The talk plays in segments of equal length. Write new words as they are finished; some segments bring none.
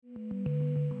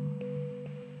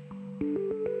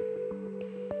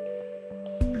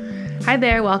Hi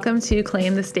there, welcome to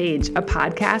Claim the Stage, a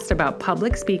podcast about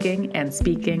public speaking and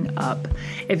speaking up.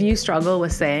 If you struggle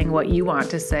with saying what you want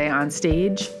to say on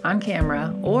stage, on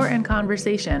camera, or in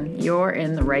conversation, you're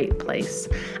in the right place.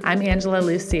 I'm Angela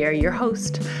Lucier, your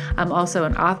host. I'm also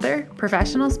an author,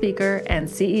 professional speaker, and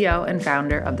CEO and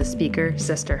founder of the Speaker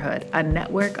Sisterhood, a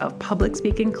network of public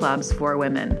speaking clubs for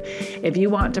women. If you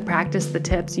want to practice the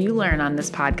tips you learn on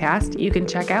this podcast, you can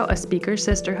check out a Speaker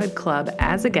Sisterhood club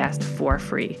as a guest for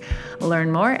free.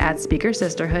 Learn more at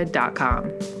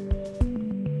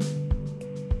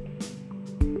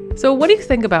speakersisterhood.com. So what do you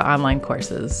think about online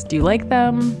courses? Do you like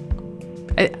them?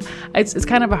 It's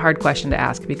kind of a hard question to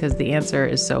ask because the answer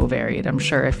is so varied. I'm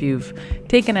sure if you've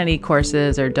taken any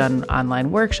courses or done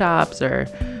online workshops or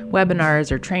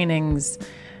webinars or trainings,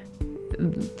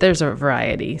 there's a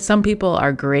variety. Some people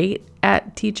are great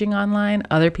at teaching online.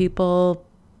 Other people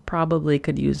probably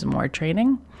could use more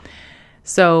training.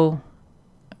 So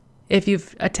if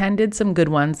you've attended some good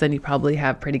ones, then you probably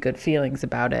have pretty good feelings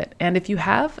about it. And if you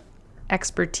have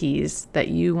expertise that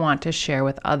you want to share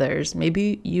with others,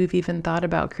 maybe you've even thought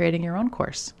about creating your own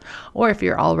course. Or if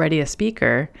you're already a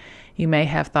speaker, you may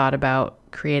have thought about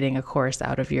creating a course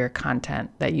out of your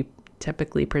content that you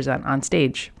typically present on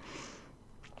stage.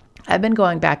 I've been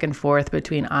going back and forth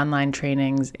between online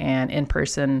trainings and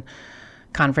in-person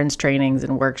conference trainings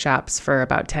and workshops for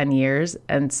about 10 years.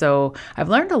 And so I've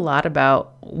learned a lot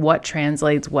about what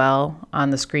translates well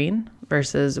on the screen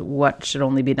versus what should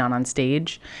only be done on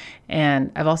stage.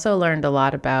 And I've also learned a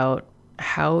lot about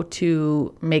how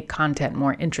to make content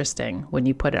more interesting when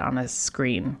you put it on a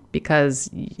screen, because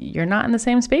you're not in the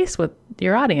same space with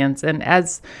your audience. And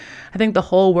as I think the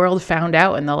whole world found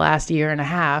out in the last year and a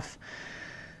half,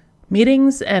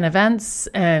 meetings and events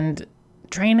and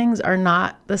trainings are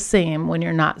not the same when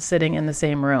you're not sitting in the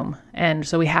same room. And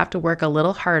so we have to work a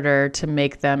little harder to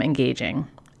make them engaging.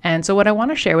 And so what I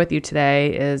want to share with you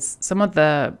today is some of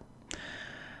the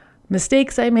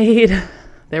mistakes I made.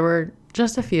 There were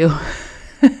just a few.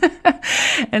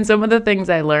 And some of the things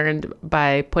I learned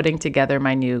by putting together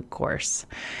my new course.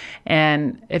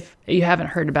 And if you haven't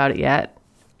heard about it yet,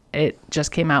 it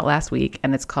just came out last week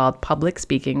and it's called Public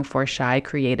Speaking for Shy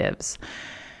Creatives.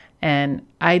 And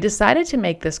I decided to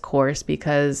make this course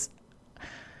because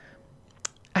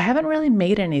I haven't really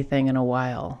made anything in a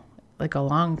while, like a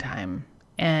long time.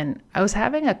 And I was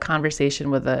having a conversation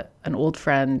with an old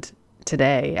friend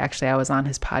today. Actually, I was on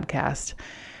his podcast,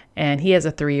 and he has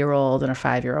a 3-year-old and a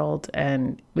 5-year-old.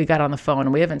 And we got on the phone,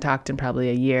 and we haven't talked in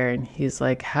probably a year. And he's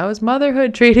like, "How's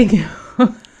motherhood treating you?"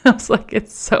 I was like,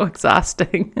 "It's so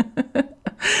exhausting."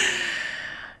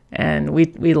 And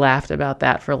we laughed about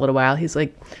that for a little while. He's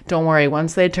like, "Don't worry,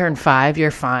 once they turn 5, you're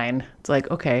fine." It's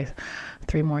like, okay,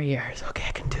 3 more years. Okay,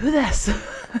 I can do this.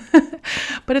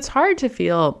 But it's hard to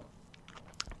feel,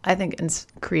 I think,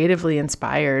 creatively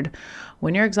inspired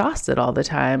when you're exhausted all the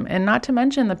time. And not to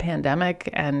mention the pandemic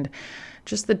and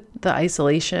just the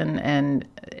isolation. And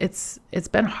it's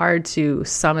been hard to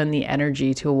summon the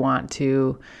energy to want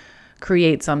to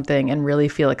create something and really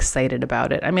feel excited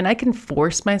about it. I mean, I can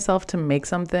force myself to make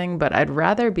something, but I'd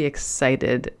rather be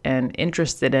excited and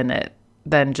interested in it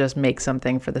than just make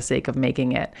something for the sake of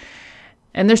making it.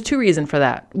 And there's 2 reasons for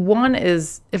that. One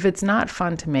is, if it's not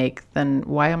fun to make, then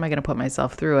why am I going to put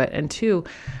myself through it? And 2,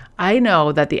 I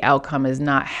know that the outcome is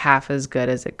not half as good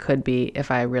as it could be if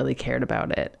I really cared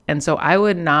about it. And so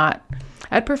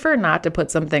I'd prefer not to put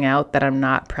something out that I'm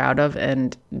not proud of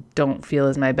and don't feel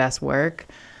is my best work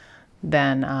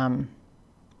than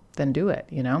do it,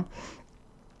 you know?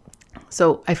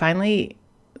 So I finally,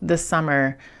 this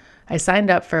summer, I signed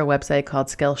up for a website called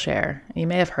Skillshare. You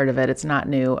may have heard of it. It's not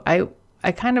new. I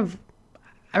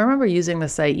remember using the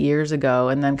site years ago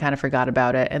and then kind of forgot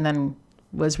about it and then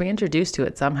was reintroduced to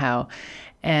it somehow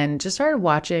and just started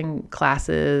watching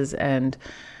classes and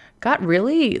got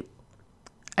really,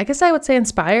 I guess I would say,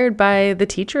 inspired by the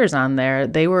teachers on there.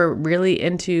 They were really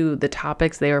into the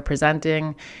topics they were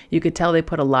presenting. You could tell they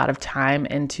put a lot of time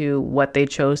into what they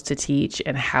chose to teach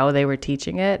and how they were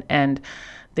teaching it. And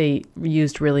they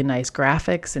used really nice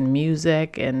graphics and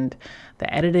music, and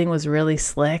the editing was really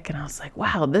slick. And I was like,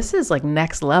 wow, this is like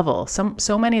next level.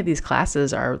 So many of these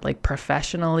classes are like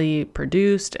professionally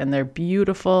produced, and they're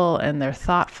beautiful and they're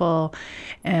thoughtful.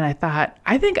 And I thought,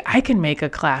 I think I can make a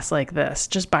class like this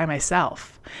just by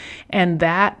myself. And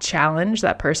that challenge,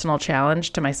 that personal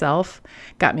challenge to myself,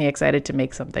 got me excited to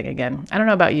make something again. I don't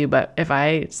know about you, but if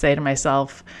I say to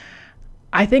myself,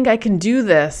 I think I can do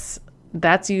this,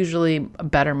 that's usually a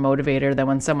better motivator than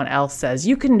when someone else says,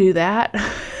 you can do that.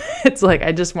 It's like,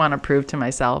 I just want to prove to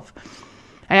myself.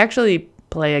 I actually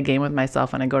play a game with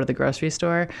myself when I go to the grocery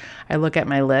store. I look at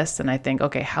my list and I think,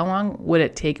 okay, how long would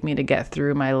it take me to get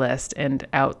through my list and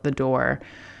out the door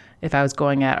if I was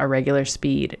going at a regular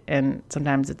speed? And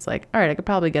sometimes it's like, all right, I could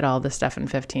probably get all this stuff in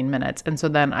 15 minutes. And so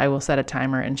then I will set a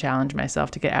timer and challenge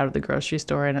myself to get out of the grocery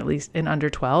store in at least in under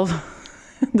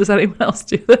 12. Does anyone else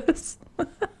do this?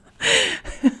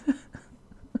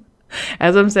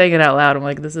 As I'm saying it out loud, I'm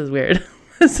like, this is weird.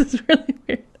 This is really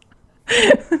weird.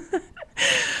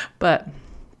 But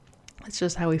it's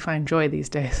just how we find joy these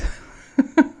days.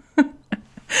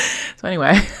 So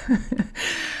anyway,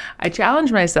 I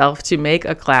challenged myself to make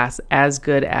a class as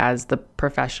good as the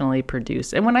professionally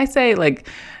produced. And when I say like,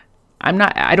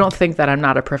 I don't think that I'm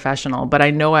not a professional, but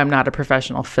I know I'm not a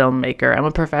professional filmmaker. I'm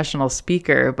a professional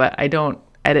speaker, but I don't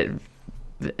edit,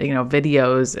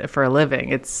 videos for a living.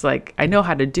 It's like, I know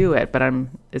how to do it, but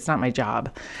it's not my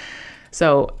job.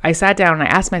 So I sat down and I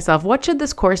asked myself, what should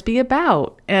this course be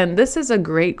about? And this is a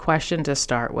great question to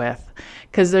start with,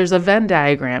 because there's a Venn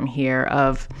diagram here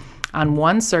of, on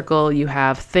one circle, you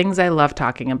have things I love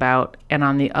talking about, and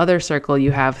on the other circle,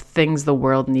 you have things the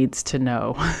world needs to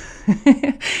know.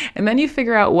 And then you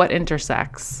figure out what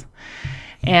intersects.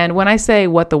 And when I say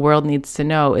what the world needs to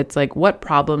know, it's like what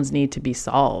problems need to be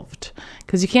solved.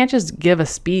 Because you can't just give a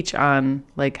speech on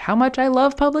like how much I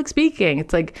love public speaking.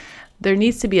 It's like there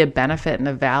needs to be a benefit and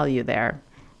a value there.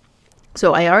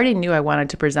 So I already knew I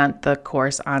wanted to present the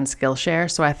course on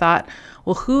Skillshare. So I thought,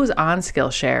 well, who's on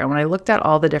Skillshare? And when I looked at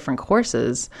all the different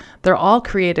courses, they're all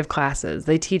creative classes.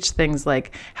 They teach things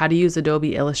like how to use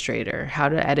Adobe Illustrator, how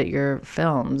to edit your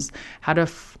films, how to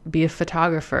be a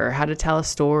photographer, how to tell a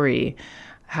story,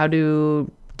 how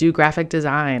to do graphic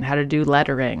design, how to do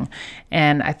lettering.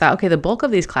 And I thought, okay, the bulk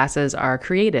of these classes are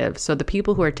creative. So the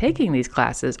people who are taking these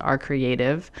classes are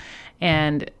creative.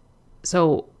 And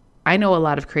so I know a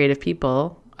lot of creative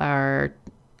people are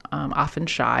often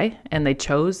shy, and they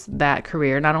chose that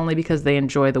career not only because they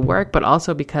enjoy the work, but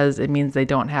also because it means they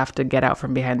don't have to get out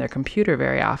from behind their computer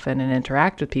very often and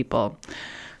interact with people.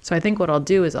 So I think what I'll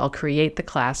do is I'll create the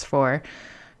class for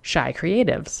shy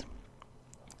creatives.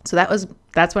 So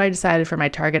that's what I decided for my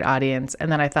target audience.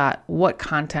 And then I thought, what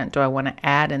content do I want to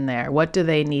add in there? What do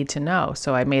they need to know?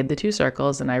 So I made the 2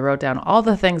 circles and I wrote down all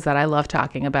the things that I love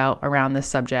talking about around this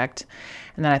subject.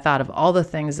 And then I thought of all the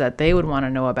things that they would want to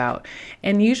know about.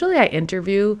 And usually I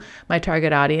interview my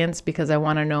target audience because I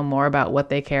want to know more about what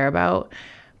they care about.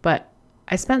 But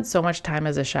I spent so much time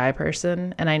as a shy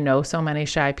person, and I know so many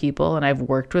shy people, and I've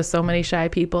worked with so many shy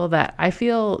people that I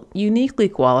feel uniquely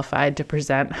qualified to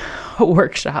present a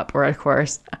workshop or a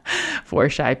course for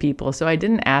shy people. So I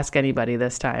didn't ask anybody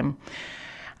this time.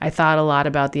 I thought a lot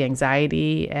about the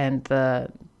anxiety and the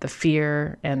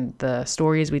fear and the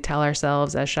stories we tell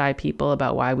ourselves as shy people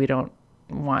about why we don't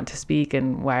want to speak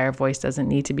and why our voice doesn't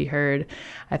need to be heard.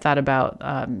 I thought about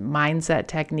mindset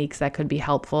techniques that could be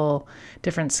helpful,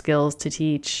 different skills to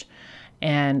teach,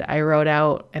 and I wrote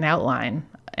out an outline.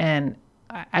 And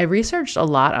I researched a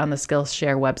lot on the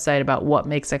Skillshare website about what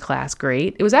makes a class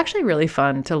great. It was actually really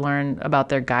fun to learn about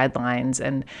their guidelines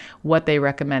and what they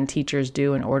recommend teachers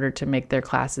do in order to make their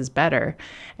classes better.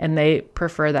 And they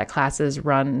prefer that classes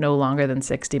run no longer than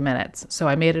 60 minutes. So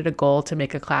I made it a goal to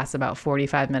make a class about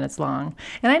 45 minutes long.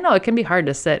 And I know it can be hard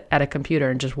to sit at a computer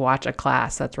and just watch a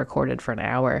class that's recorded for an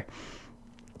hour.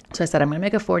 So I said, I'm going to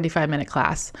make a 45-minute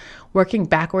class, working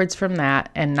backwards from that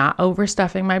and not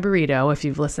overstuffing my burrito. If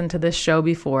you've listened to this show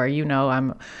before, you know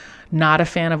I'm not a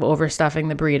fan of overstuffing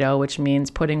the burrito, which means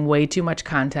putting way too much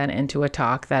content into a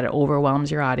talk that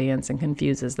overwhelms your audience and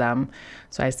confuses them.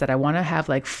 So I said, I want to have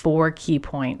like 4 key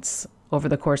points over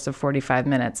the course of 45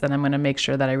 minutes, and I'm going to make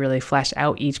sure that I really flesh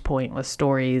out each point with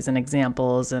stories and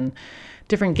examples and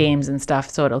different games and stuff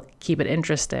so it'll keep it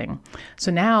interesting.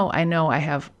 So now I know I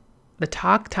have the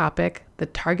talk topic, the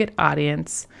target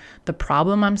audience, the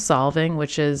problem I'm solving,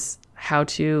 which is how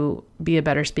to be a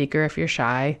better speaker if you're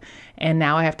shy. And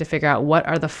now I have to figure out what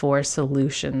are the 4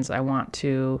 solutions I want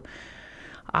to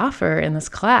offer in this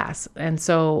class. And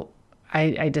so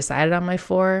I decided on my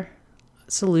 4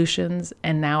 solutions,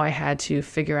 and now I had to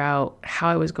figure out how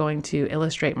I was going to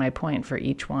illustrate my point for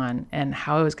each one and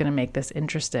how I was going to make this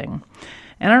interesting.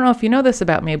 And I don't know if you know this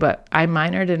about me, but I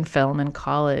minored in film in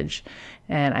college,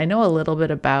 and I know a little bit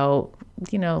about,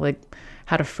 like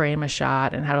how to frame a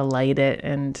shot and how to light it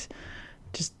and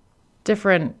just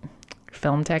different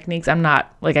film techniques. I'm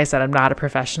not, like I said, I'm not a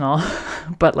professional,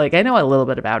 but like I know a little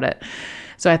bit about it.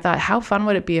 So I thought, how fun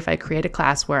would it be if I create a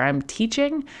class where I'm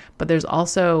teaching, but there's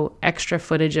also extra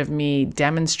footage of me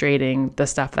demonstrating the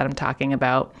stuff that I'm talking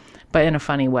about, but in a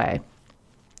funny way.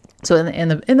 So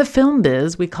in the film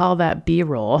biz, we call that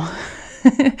B-roll.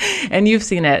 And you've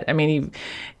seen it. I mean,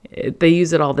 they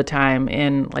use it all the time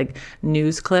in like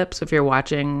news clips. If you're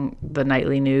watching the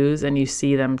nightly news and you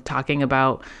see them talking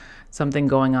about something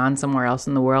going on somewhere else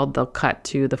in the world, they'll cut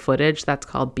to the footage. That's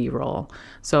called B-roll.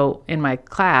 So in my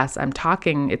class, I'm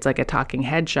talking, it's like a talking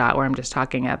headshot where I'm just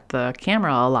talking at the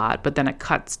camera a lot, but then it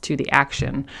cuts to the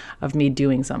action of me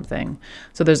doing something.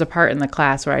 So there's a part in the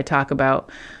class where I talk about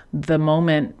the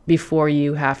moment before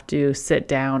you have to sit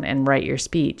down and write your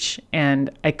speech. And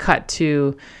I cut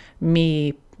to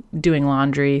me doing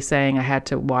laundry, saying I had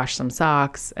to wash some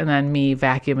socks, and then me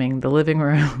vacuuming the living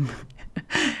room.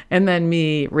 And then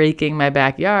me raking my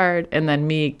backyard, and then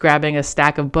me grabbing a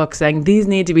stack of books saying, these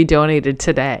need to be donated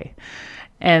today.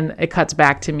 And it cuts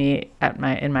back to me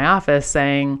in my office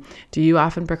saying, do you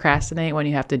often procrastinate when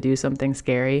you have to do something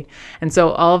scary? And so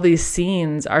all of these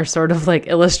scenes are sort of like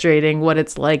illustrating what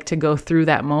it's like to go through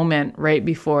that moment right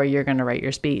before you're going to write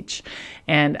your speech.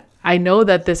 And I know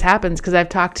that this happens because I've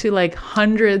talked to like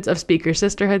hundreds of Speaker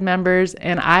Sisterhood members,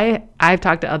 and I've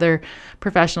talked to other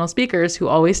professional speakers who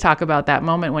always talk about that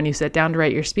moment when you sit down to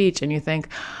write your speech and you think,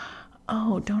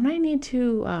 oh, don't I need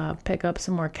to pick up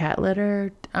some more cat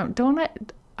litter?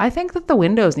 I think that the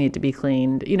windows need to be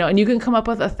cleaned, and you can come up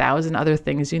with 1,000 other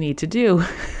things you need to do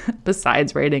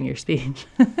besides writing your speech.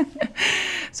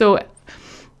 So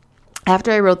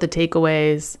after I wrote the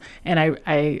takeaways, and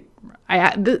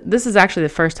this is actually the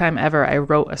first time ever I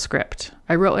wrote a script.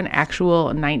 I wrote an actual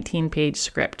 19-page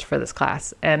script for this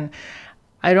class, and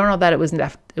I don't know that it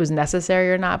was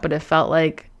necessary or not, but it felt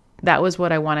like that was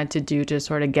what I wanted to do to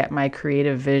sort of get my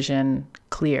creative vision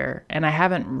clear. And I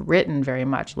haven't written very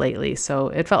much lately, so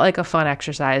it felt like a fun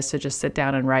exercise to just sit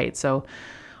down and write. So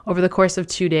over the course of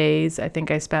 2 days, I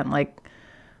think I spent like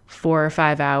 4 or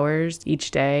 5 hours each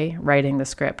day writing the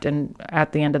script. And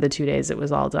at the end of the 2 days, it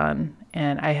was all done.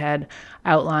 And I had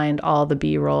outlined all the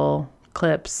B-roll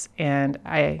clips, and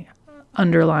I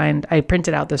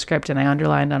printed out the script and I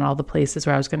underlined on all the places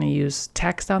where I was going to use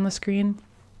text on the screen.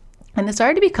 And it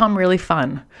started to become really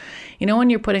fun. When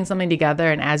you're putting something together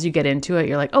and as you get into it,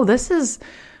 you're like, oh,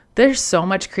 there's so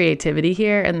much creativity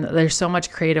here, and there's so much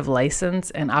creative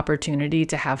license and opportunity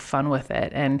to have fun with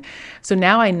it. And so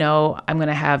now I know I'm going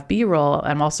to have B-roll.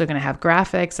 I'm also going to have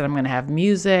graphics, and I'm going to have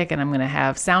music, and I'm going to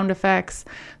have sound effects.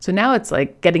 So now it's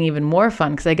like getting even more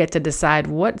fun because I get to decide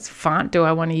what font do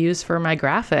I want to use for my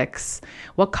graphics?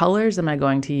 What colors am I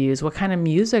going to use? What kind of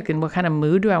music and what kind of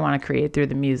mood do I want to create through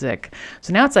the music?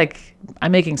 So now it's like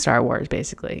I'm making Star Wars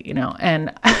basically,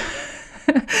 and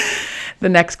the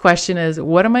next question is,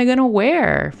 what am I going to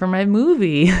wear for my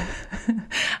movie?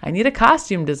 I need a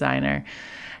costume designer.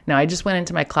 Now, I just went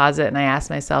into my closet and I asked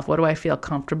myself, what do I feel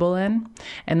comfortable in?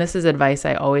 And this is advice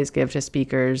I always give to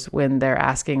speakers when they're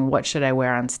asking, what should I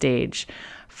wear on stage?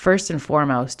 First and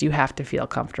foremost, you have to feel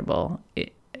comfortable.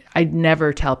 I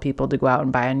never tell people to go out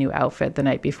and buy a new outfit the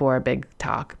night before a big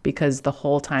talk, because the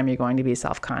whole time you're going to be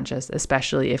self-conscious,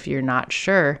 especially if you're not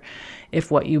sure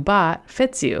if what you bought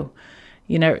fits you.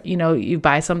 You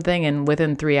buy something and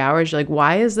within 3 hours, you're like,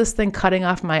 why is this thing cutting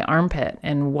off my armpit?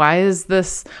 And why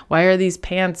are these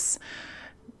pants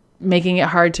making it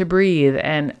hard to breathe?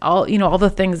 And all the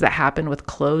things that happen with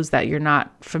clothes that you're not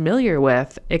familiar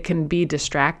with, it can be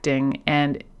distracting.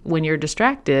 And when you're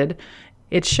distracted,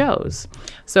 it shows.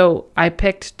 So I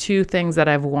picked 2 things that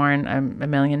I've worn a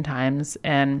million times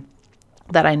and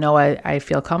that I know I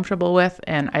feel comfortable with,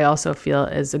 and I also feel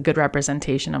is a good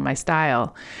representation of my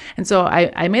style. And so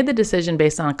I made the decision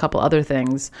based on a couple other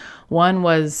things. One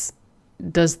was,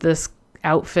 does this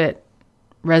outfit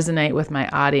resonate with my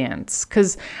audience?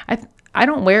 Because I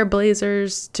don't wear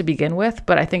blazers to begin with,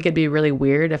 but I think it'd be really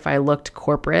weird if I looked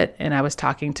corporate and I was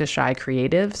talking to shy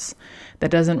creatives.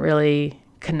 That doesn't really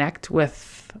connect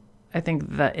with, I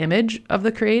think, the image of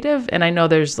the creative. And I know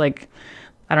there's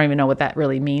I don't even know what that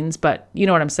really means, but you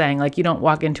know what I'm saying? Like, you don't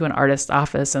walk into an artist's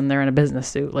office and they're in a business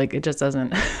suit. Like, it just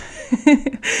doesn't.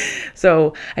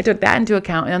 So I took that into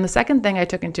account. And the second thing I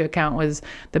took into account was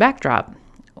the backdrop.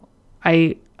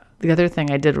 The other thing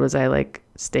I did was I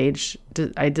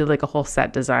did like a whole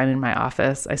set design in my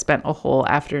office. I spent a whole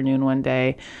afternoon one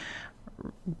day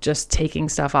just taking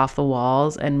stuff off the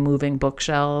walls and moving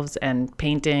bookshelves and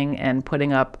painting and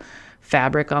putting up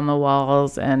fabric on the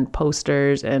walls and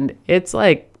posters, and it's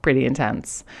like pretty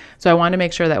intense. So I wanted to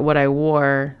make sure that what I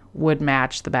wore would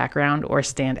match the background or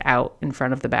stand out in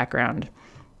front of the background.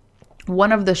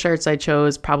 One of the shirts I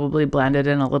chose probably blended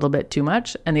in a little bit too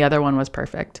much, and the other one was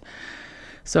perfect.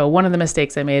 So one of the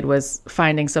mistakes I made was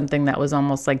finding something that was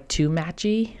almost like too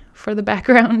matchy for the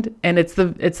background. And it's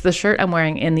the shirt I'm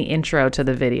wearing in the intro to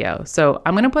the video. So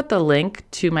I'm going to put the link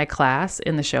to my class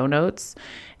in the show notes.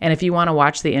 And if you want to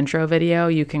watch the intro video,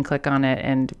 you can click on it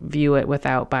and view it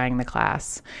without buying the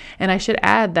class. And I should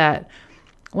add that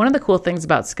one of the cool things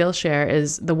about Skillshare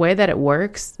is the way that it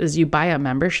works is you buy a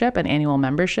membership, an annual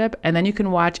membership, and then you can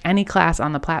watch any class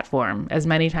on the platform as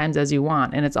many times as you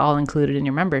want, and it's all included in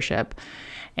your membership.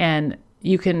 And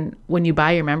you can, when you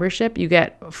buy your membership, you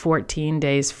get 14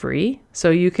 days free.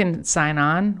 So you can sign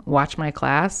on, watch my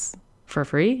class for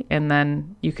free, and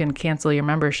then you can cancel your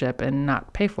membership and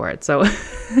not pay for it. So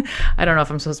I don't know if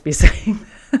I'm supposed to be saying,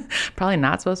 probably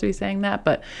not supposed to be saying that,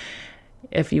 but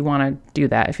if you want to do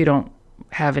that, if you don't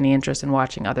have any interest in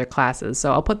watching other classes.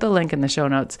 So I'll put the link in the show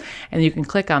notes and you can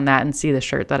click on that and see the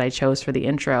shirt that I chose for the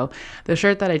intro. The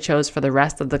shirt that I chose for the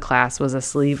rest of the class was a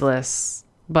sleeveless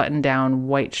button-down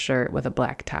white shirt with a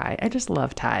black tie. I just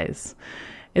love ties.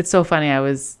 It's so funny. I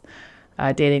was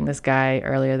dating this guy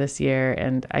earlier this year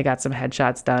and I got some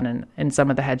headshots done, and in some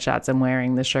of the headshots I'm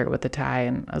wearing the shirt with the tie,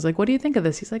 and I was like, what do you think of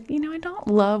this? He's like, I don't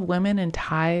love women in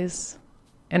ties.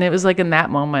 And it was like in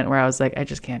that moment where I was like, I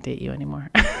just can't date you anymore.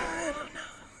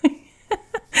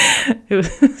 It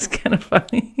was kind of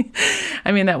funny.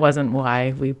 I mean, that wasn't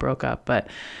why we broke up, but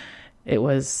I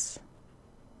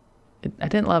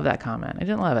didn't love that comment. I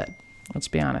didn't love it. Let's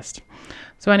be honest.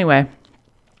 So anyway,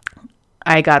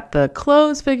 I got the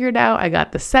clothes figured out. I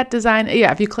got the set design.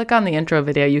 Yeah, if you click on the intro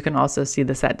video, you can also see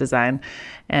the set design.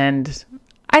 And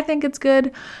I think it's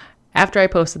good. After I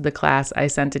posted the class, I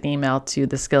sent an email to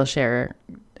the Skillshare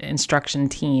instruction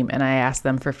team and I asked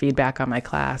them for feedback on my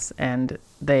class, and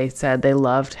they said they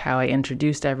loved how I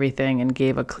introduced everything and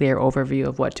gave a clear overview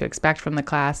of what to expect from the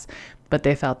class, but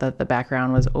they felt that the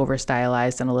background was over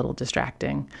stylized and a little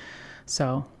distracting.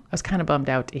 So I was kind of bummed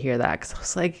out to hear that, because I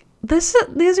was like, these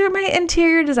are my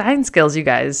interior design skills, you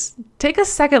guys. Take a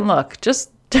second look.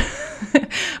 Just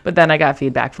but then I got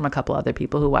feedback from a couple other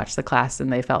people who watched the class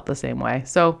and they felt the same way.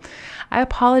 So I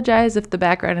apologize if the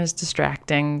background is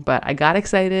distracting, but I got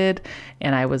excited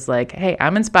and I was like, hey,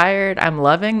 I'm inspired. I'm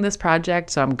loving this project,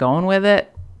 so I'm going with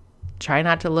it. Try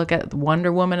not to look at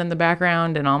Wonder Woman in the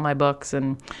background and all my books,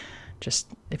 and just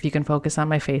if you can focus on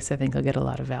my face, I think you'll get a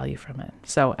lot of value from it.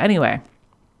 So anyway,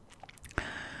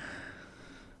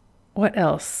 what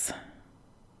else?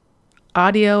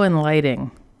 Audio and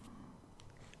lighting.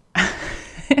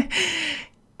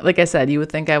 Like I said, you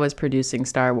would think I was producing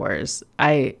Star Wars.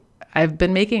 I've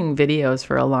been making videos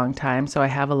for a long time, so I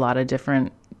have a lot of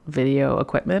different video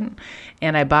equipment.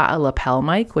 And I bought a lapel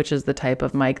mic, which is the type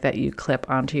of mic that you clip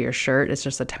onto your shirt. It's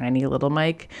just a tiny little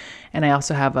mic. And I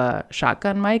also have a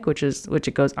shotgun mic, which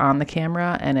it goes on the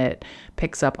camera and it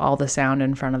picks up all the sound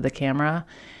in front of the camera.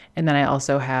 And then I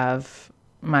also have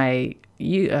my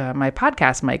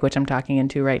podcast mic, which I'm talking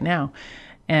into right now.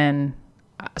 And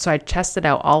so I tested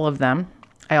out all of them.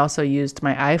 I also used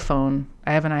my iPhone.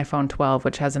 I have an iPhone 12,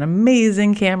 which has an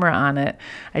amazing camera on it.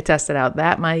 I tested out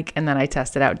that mic, and then I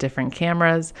tested out different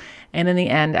cameras. And in the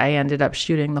end, I ended up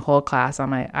shooting the whole class on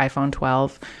my iPhone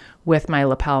 12 with my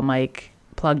lapel mic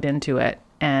plugged into it.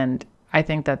 And I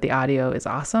think that the audio is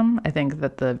awesome. I think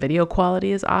that the video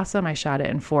quality is awesome. I shot it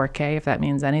in 4K, if that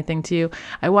means anything to you.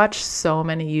 I watched so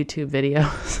many YouTube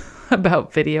videos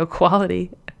about video quality.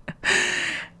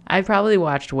 I probably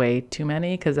watched way too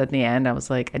many, because at the end I was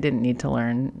like, I didn't need to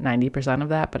learn 90% of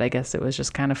that, but I guess it was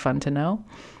just kind of fun to know.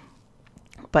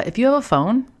 But if you have a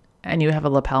phone and you have a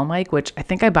lapel mic, which I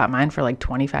think I bought mine for like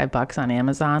 $25 on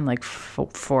Amazon like 4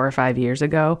 or 5 years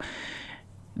ago,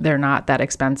 they're not that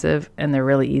expensive and they're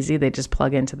really easy. They just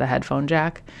plug into the headphone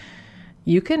jack.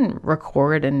 You can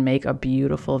record and make a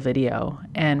beautiful video.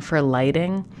 And for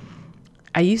lighting,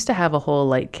 I used to have a whole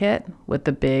light kit with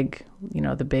the big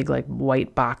like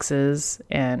white boxes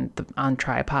and on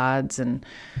tripods. And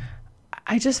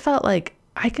I just felt like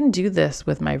I can do this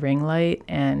with my ring light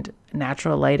and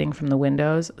natural lighting from the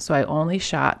windows. So I only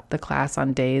shot the class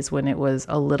on days when it was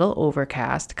a little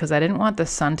overcast, because I didn't want the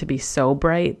sun to be so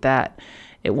bright that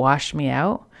it washed me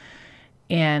out.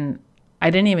 And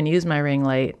I didn't even use my ring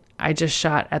light. I just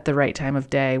shot at the right time of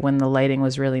day when the lighting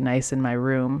was really nice in my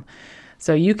room.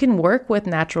 So you can work with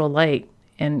natural light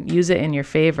and use it in your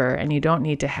favor, and you don't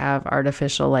need to have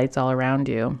artificial lights all around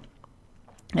you.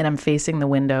 And I'm facing the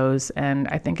windows, and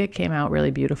I think it came out really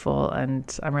beautiful,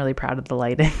 and I'm really proud of the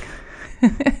lighting.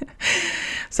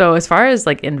 So as far as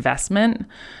like investment,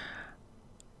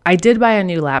 I did buy a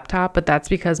new laptop, but that's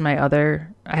because I have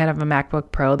a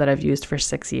MacBook Pro that I've used for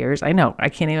 6 years. I know, I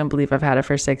can't even believe I've had it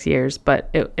for 6 years, but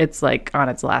it's like on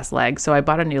its last leg. So I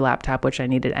bought a new laptop, which I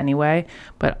needed anyway.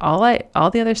 But all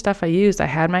the other stuff I used, I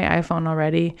had my iPhone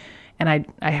already, and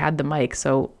I had the mic.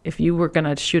 So if you were going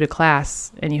to shoot a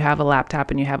class and you have a laptop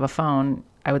and you have a phone,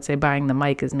 I would say buying the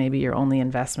mic is maybe your only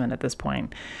investment at this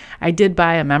point. I did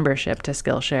buy a membership to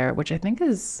Skillshare, which I think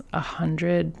is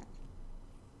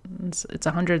it's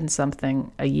 100 and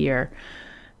something a year,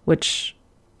 which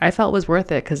I felt was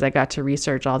worth it because I got to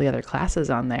research all the other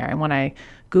classes on there. And when I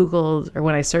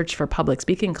when I searched for public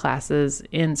speaking classes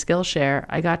in Skillshare,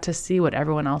 I got to see what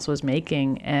everyone else was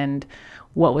making and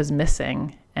what was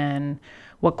missing and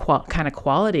what kind of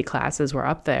quality classes were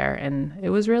up there. And it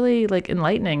was really like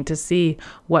enlightening to see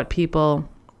what people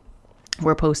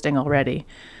were posting already.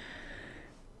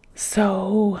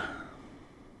 So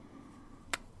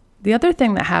the other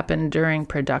thing that happened during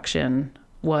production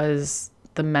was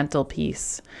the mental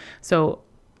piece. So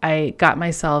I got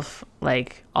myself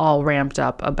like all ramped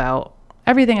up about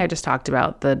everything I just talked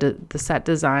about, the set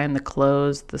design, the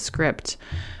clothes, the script,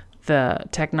 the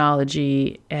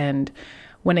technology. And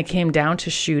when it came down to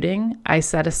shooting, I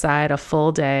set aside a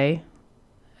full day.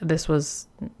 This was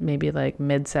maybe like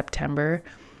mid-September.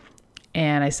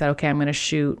 And I said, okay, I'm going to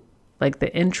shoot like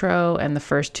the intro and the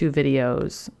first 2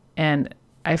 videos. And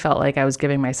I felt like I was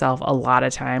giving myself a lot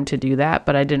of time to do that,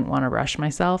 but I didn't want to rush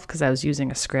myself because I was using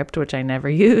a script, which I never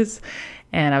use.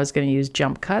 And I was going to use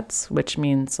jump cuts, which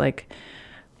means like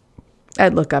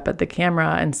I'd look up at the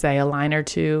camera and say a line or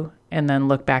two and then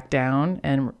look back down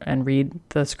and read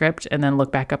the script and then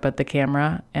look back up at the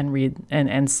camera and read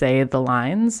and say the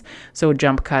lines. So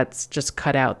jump cuts just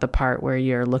cut out the part where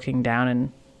you're looking down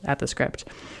and at the script.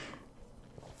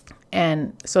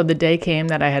 And so the day came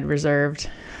that I had reserved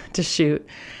to shoot.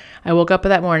 I woke up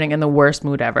that morning in the worst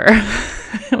mood ever.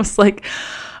 It was like,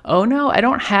 oh no, I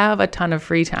don't have a ton of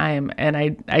free time and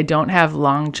I don't have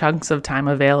long chunks of time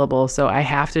available. So I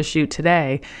have to shoot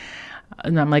today.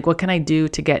 And I'm like, what can I do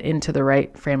to get into the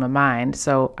right frame of mind?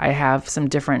 So I have some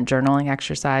different journaling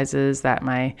exercises that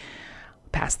my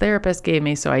past therapist gave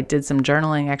me. So I did some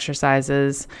journaling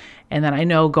exercises. And then I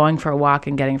know going for a walk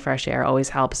and getting fresh air always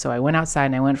helps. So I went outside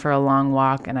and I went for a long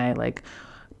walk and I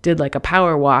did like a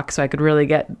power walk so I could really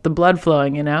get the blood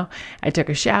flowing, you know. I took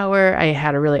a shower. I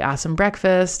had a really awesome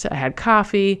breakfast. I had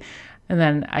coffee. And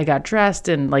then I got dressed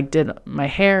and did my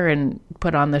hair and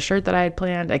put on the shirt that I had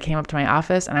planned. I came up to my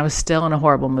office and I was still in a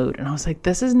horrible mood. And I was like,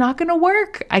 this is not going to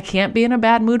work. I can't be in a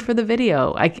bad mood for the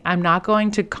video. I'm not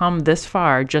going to come this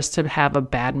far just to have a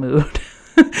bad mood.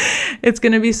 It's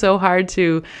going to be so hard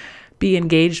to be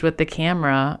engaged with the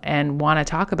camera and want to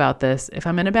talk about this if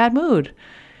I'm in a bad mood.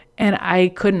 And I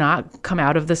could not come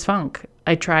out of this funk.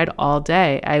 I tried all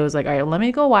day. I was like, all right, let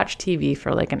me go watch TV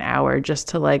for like an hour just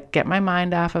to get my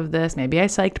mind off of this. Maybe I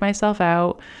psyched myself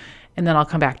out and then I'll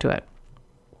come back to it.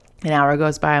 An hour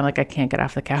goes by. I'm like, I can't get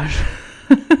off the couch.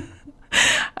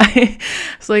 I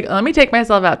was like, let me take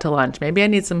myself out to lunch. Maybe I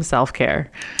need some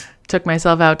self-care. Took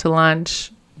myself out to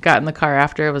lunch, got in the car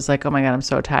after. I was like, oh my God, I'm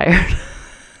so tired.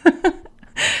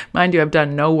 Mind you, I've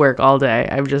done no work all day.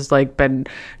 I've just been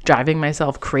driving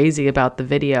myself crazy about the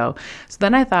video. So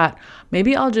then I thought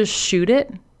maybe I'll just shoot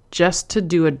it just to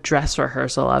do a dress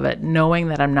rehearsal of it, knowing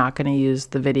that I'm not going to use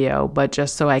the video, but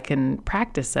just so I can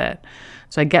practice it.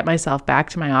 So I get myself back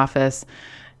to my office.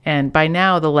 And by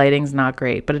now the lighting's not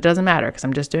great, but it doesn't matter because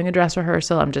I'm just doing a dress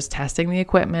rehearsal. I'm just testing the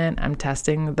equipment. I'm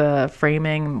testing the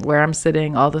framing, where I'm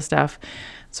sitting, all the stuff.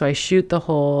 So I shoot the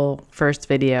whole first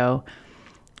video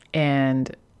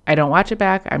and I don't watch it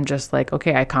back. I'm just like,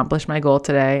 okay, I accomplished my goal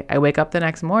today. I wake up the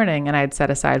next morning and I'd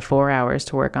set aside 4 hours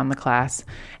to work on the class.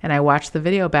 And I watched the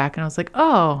video back and I was like,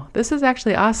 oh, this is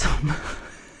actually awesome.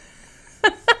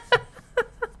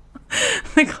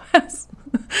 The class,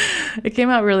 it came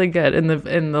out really good and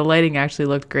the lighting actually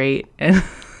looked great. And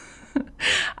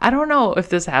I don't know if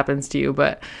this happens to you,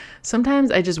 but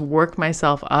sometimes I just work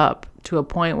myself up to a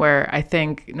point where I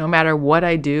think no matter what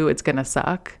I do, it's going to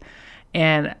suck.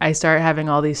 And I start having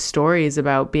all these stories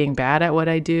about being bad at what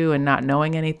I do and not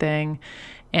knowing anything.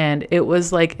 And it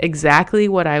was exactly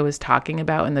what I was talking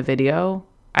about in the video.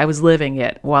 I was living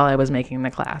it while I was making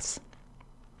the class.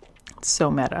 It's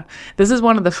so meta. This is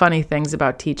one of the funny things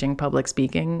about teaching public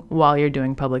speaking while you're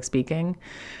doing public speaking.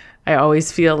 I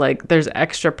always feel like there's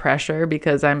extra pressure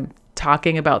because I'm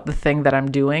talking about the thing that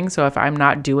I'm doing. So if I'm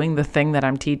not doing the thing that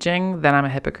I'm teaching, then I'm a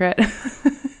hypocrite.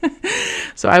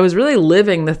 So I was really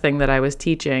living the thing that I was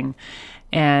teaching.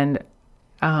 And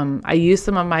I used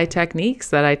some of my techniques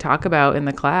that I talk about in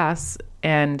the class.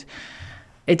 And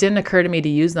it didn't occur to me to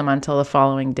use them until the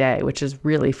following day, which is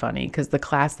really funny because the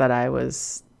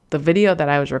video that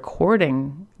I was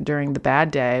recording during the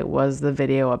bad day was the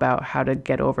video about how to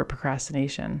get over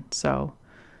procrastination. So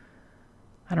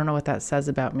I don't know what that says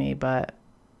about me, but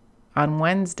on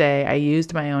Wednesday, I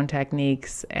used my own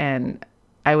techniques and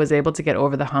I was able to get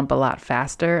over the hump a lot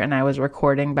faster. And I was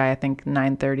recording by, I think,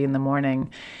 9:30 in the morning,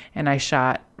 and I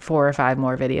shot 4 or 5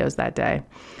 more videos that day.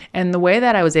 And the way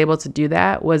that I was able to do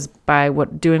that was by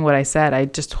doing what I said. I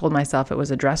just told myself it was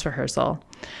a dress rehearsal,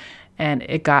 and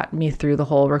it got me through the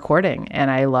whole recording, and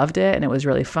I loved it, and it was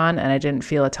really fun, and I didn't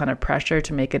feel a ton of pressure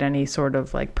to make it any sort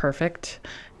of like perfect.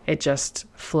 It just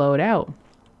flowed out.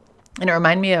 And it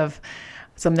reminded me of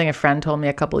something a friend told me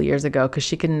a couple of years ago, because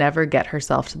she can never get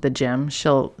herself to the gym. She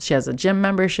has a gym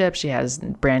membership. She has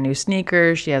brand new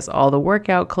sneakers. She has all the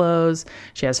workout clothes.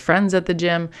 She has friends at the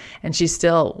gym, and she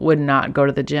still would not go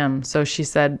to the gym. So she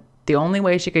said the only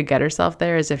way she could get herself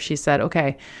there is if she said,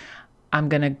 okay, I'm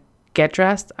going to get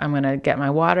dressed. I'm going to get my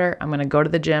water. I'm going to go to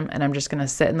the gym, and I'm just going to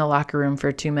sit in the locker room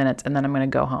for 2 minutes, and then I'm going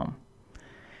to go home.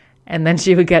 And then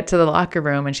she would get to the locker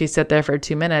room and she'd sit there for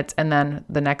 2 minutes. And then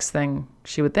the next thing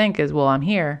she would think is, well, I'm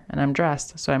here and I'm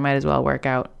dressed, so I might as well work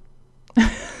out.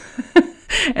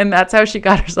 And that's how she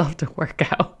got herself to work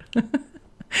out.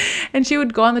 And she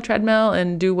would go on the treadmill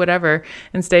and do whatever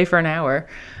and stay for an hour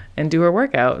and do her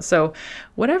workout. So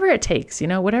whatever it takes,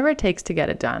 whatever it takes to get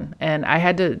it done. And I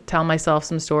had to tell myself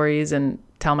some stories and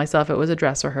tell myself it was a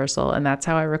dress rehearsal. And that's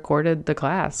how I recorded the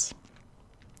class.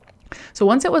 So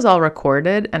once it was all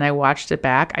recorded and I watched it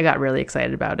back, I got really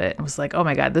excited about it. I was like, oh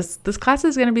my God, this class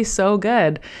is going to be so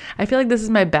good. I feel like this is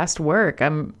my best work.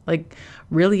 I'm like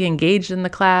really engaged in the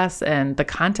class and the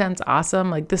content's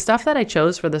awesome. Like the stuff that I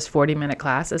chose for this 40-minute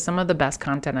class is some of the best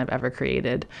content I've ever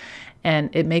created. And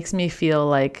it makes me feel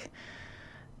like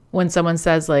when someone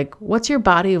says like, what's your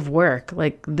body of work?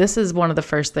 Like this is one of the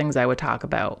first things I would talk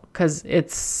about, because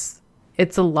it's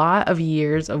a lot of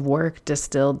years of work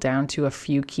distilled down to a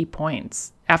few key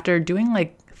points. After doing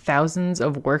like thousands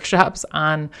of workshops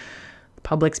on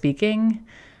public speaking,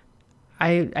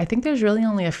 I think there's really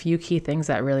only a few key things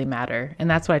that really matter. And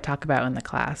that's what I talk about in the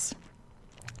class.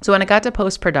 So when I got to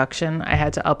post-production, I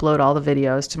had to upload all the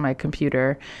videos to my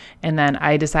computer, and then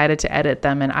I decided to edit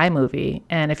them in iMovie.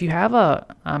 And if you have a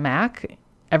Mac,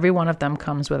 every one of them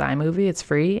comes with iMovie. It's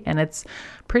free, and it's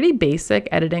pretty basic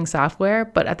editing software,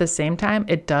 but at the same time,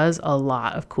 it does a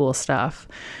lot of cool stuff.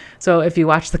 So if you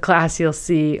watch the class, you'll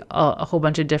see a whole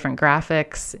bunch of different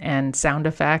graphics and sound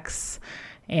effects,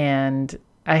 and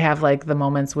I have like the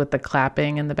moments with the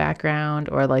clapping in the background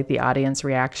or like the audience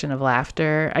reaction of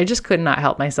laughter. I just could not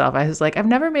help myself. I was like, I've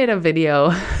never made a video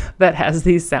that has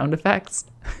these sound effects,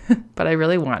 but I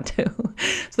really want to.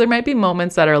 So there might be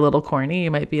moments that are a little corny.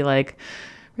 You might be like,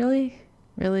 really?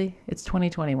 It's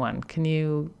 2021. Can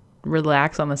you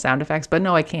relax on the sound effects? But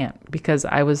no, I can't, because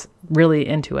I was really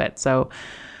into it. So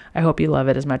I hope you love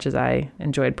it as much as I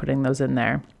enjoyed putting those in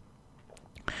there.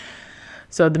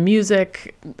 So the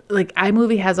music, like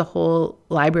iMovie has a whole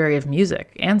library of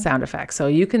music and sound effects. So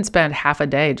you can spend half a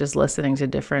day just listening to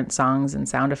different songs and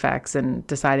sound effects and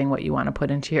deciding what you want to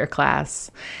put into your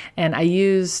class. And I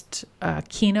used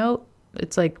Keynote.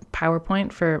 It's like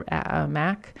PowerPoint for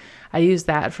Mac. I use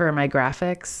that for my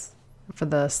graphics for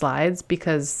the slides,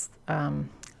 because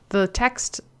the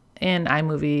text in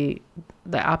iMovie,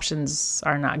 the options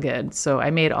are not good. So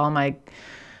I made all my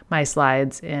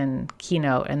slides in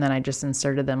Keynote, and then I just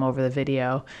inserted them over the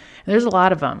video. And there's a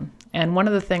lot of them. And one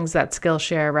of the things that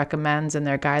Skillshare recommends in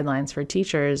their guidelines for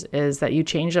teachers is that you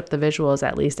change up the visuals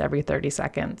at least every 30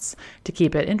 seconds to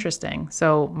keep it interesting.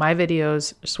 So my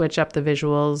videos switch up the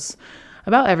visuals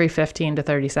about every 15 to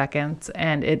 30 seconds,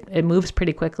 and it moves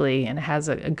pretty quickly and it has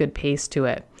a good pace to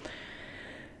it.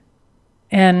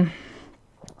 And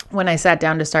when I sat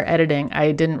down to start editing,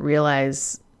 I didn't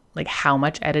realize like how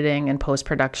much editing and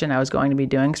post-production I was going to be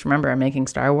doing. Because remember, I'm making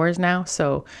Star Wars now.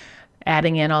 So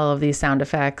adding in all of these sound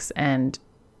effects and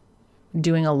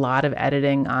doing a lot of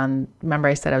editing on, remember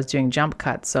I said I was doing jump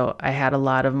cuts. So I had a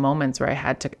lot of moments where I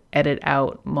had to edit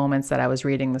out moments that I was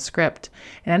reading the script.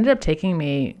 It ended up taking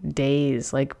me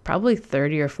days, like probably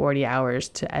 30 or 40 hours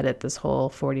to edit this whole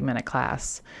 40-minute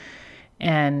class.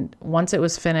 And once it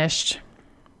was finished,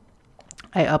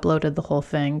 I uploaded the whole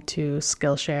thing to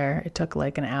Skillshare. It took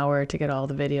like an hour to get all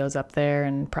the videos up there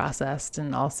and processed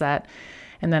and all set.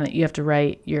 And then you have to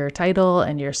write your title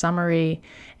and your summary.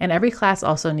 And every class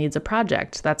also needs a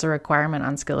project. That's a requirement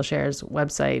on Skillshare's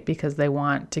website because they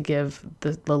want to give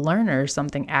the learners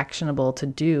something actionable to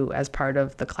do as part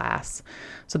of the class.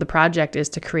 So the project is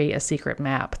to create a secret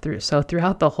map.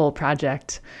 Throughout the whole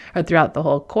project, or throughout the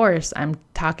whole course, I'm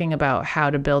talking about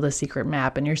how to build a secret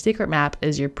map. And your secret map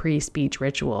is your pre-speech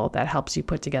ritual that helps you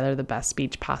put together the best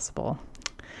speech possible.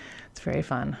 It's very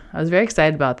fun. I was very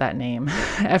excited about that name.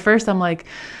 At first, I'm like,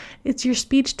 it's your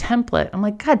speech template. I'm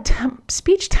like, God,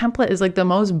 speech template is like the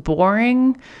most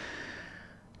boring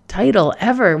title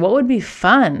ever. What would be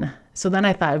fun? So then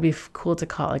I thought it'd be cool to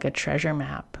call it like a treasure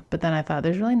map. But then I thought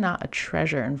there's really not a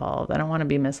treasure involved. I don't want to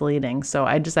be misleading. So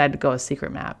I decided to go with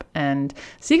secret map. And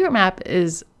secret map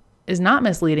is not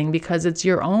misleading because it's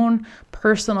your own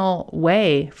personal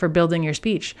way for building your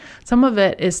speech. Some of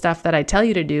it is stuff that I tell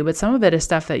you to do, but some of it is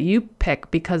stuff that you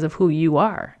pick because of who you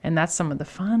are. And that's some of the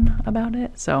fun about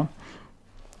it. So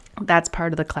that's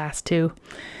part of the class too.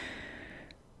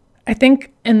 I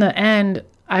think in the end,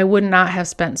 I would not have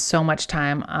spent so much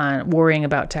time on worrying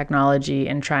about technology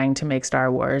and trying to make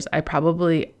Star Wars.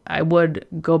 I would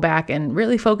go back and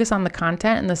really focus on the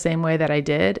content in the same way that I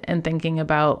did and thinking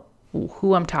about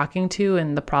who I'm talking to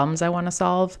and the problems I want to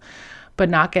solve, but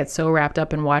not get so wrapped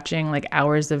up in watching like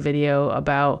hours of video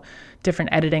about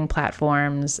different editing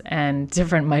platforms and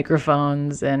different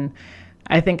microphones. And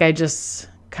I think I just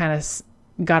kind of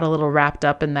got a little wrapped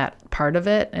up in that part of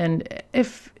it. And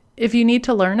if you need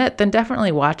to learn it, then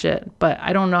definitely watch it. But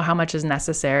I don't know how much is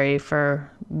necessary for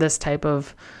this type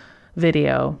of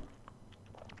video.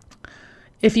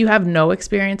 If you have no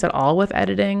experience at all with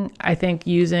editing, I think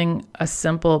using a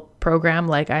simple program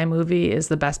like iMovie is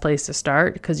the best place to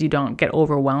start because you don't get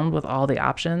overwhelmed with all the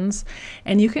options.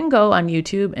 And you can go on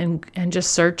YouTube and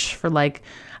just search for like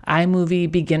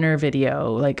iMovie beginner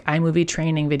video, like iMovie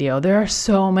training video. There are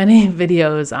so many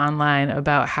videos online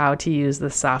about how to use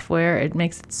the software. It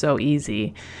makes it so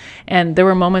easy. And there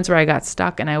were moments where I got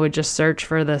stuck and I would just search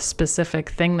for the specific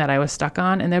thing that I was stuck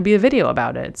on and there'd be a video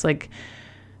about it. It's like,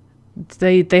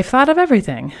 they've thought of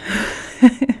everything.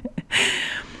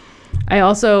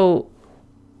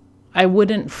 I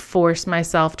wouldn't force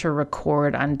myself to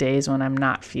record on days when I'm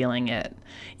not feeling it.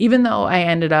 Even though I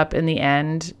ended up in the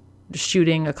end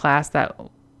shooting a class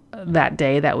that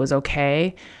day that was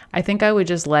okay, I think I would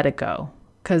just let it go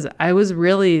because I was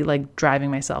really like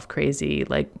driving myself crazy,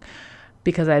 like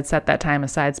because I had set that time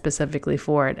aside specifically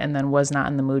for it and then was not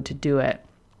in the mood to do it.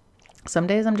 Some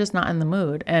days I'm just not in the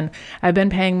mood. And I've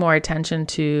been paying more attention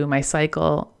to my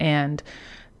cycle and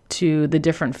to the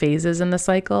different phases in the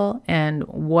cycle and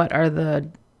what are the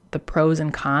pros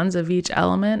and cons of each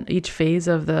element, each phase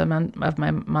of my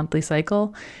monthly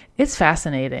cycle. It's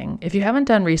fascinating. If you haven't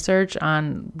done research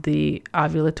on the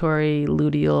ovulatory,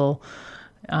 luteal,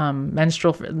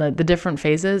 menstrual, the different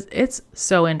phases, it's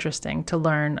so interesting to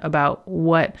learn about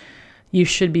what you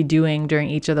should be doing during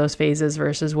each of those phases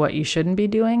versus what you shouldn't be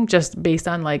doing just based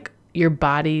on like your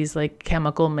body's like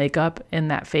chemical makeup in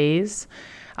that phase.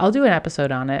 I'll do an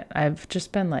episode on it. I've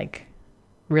just been like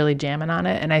really jamming on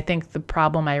it. And I think the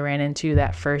problem I ran into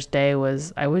that first day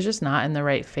was I was just not in the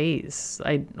right phase.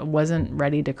 I wasn't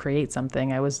ready to create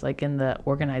something. I was like in the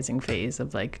organizing phase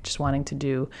of like just wanting to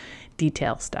do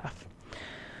detail stuff.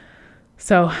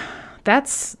 So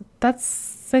that's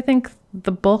I think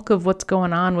the bulk of what's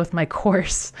going on with my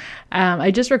course.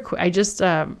 I just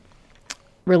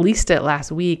released it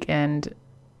last week and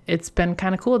it's been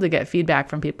kind of cool to get feedback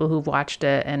from people who've watched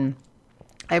it. And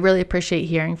I really appreciate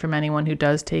hearing from anyone who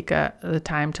does take the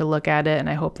time to look at it. And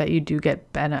I hope that you do get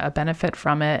a benefit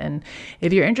from it. And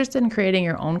if you're interested in creating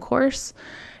your own course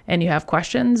and you have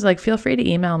questions, like feel free to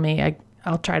email me.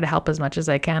 I'll try to help as much as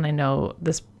I can. I know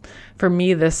for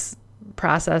me, this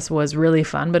process was really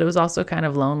fun, but it was also kind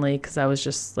of lonely because I was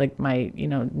just like my,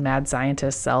 mad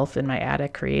scientist self in my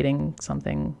attic creating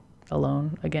something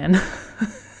alone again,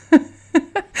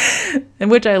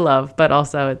 and which I love, but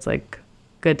also it's like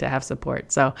good to have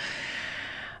support. So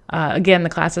again, the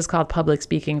class is called Public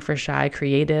Speaking for Shy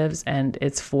Creatives, and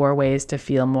it's 4 ways to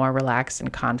feel more relaxed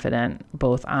and confident,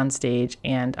 both on stage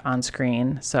and on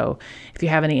screen. So if you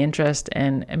have any interest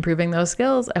in improving those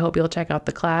skills, I hope you'll check out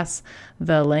the class.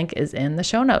 The link is in the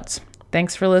show notes.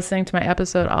 Thanks for listening to my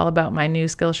episode all about my new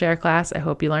Skillshare class. I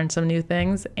hope you learned some new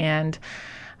things, and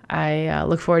I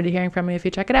look forward to hearing from you if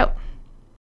you check it out.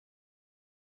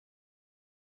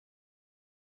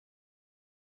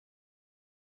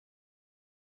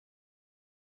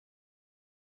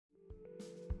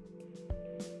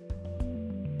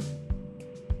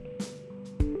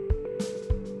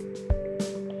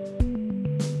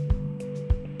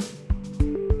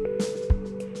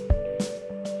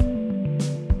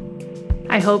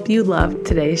 I hope you loved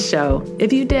today's show.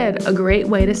 If you did, a great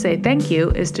way to say thank you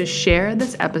is to share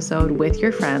this episode with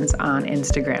your friends on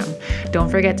Instagram. Don't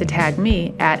forget to tag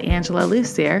me at Angela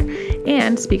Lucier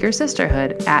and Speaker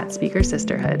Sisterhood at Speaker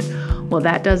Sisterhood. Well,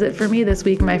 that does it for me this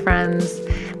week, my friends.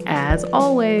 As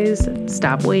always,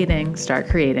 stop waiting, start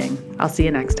creating. I'll see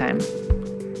you next time.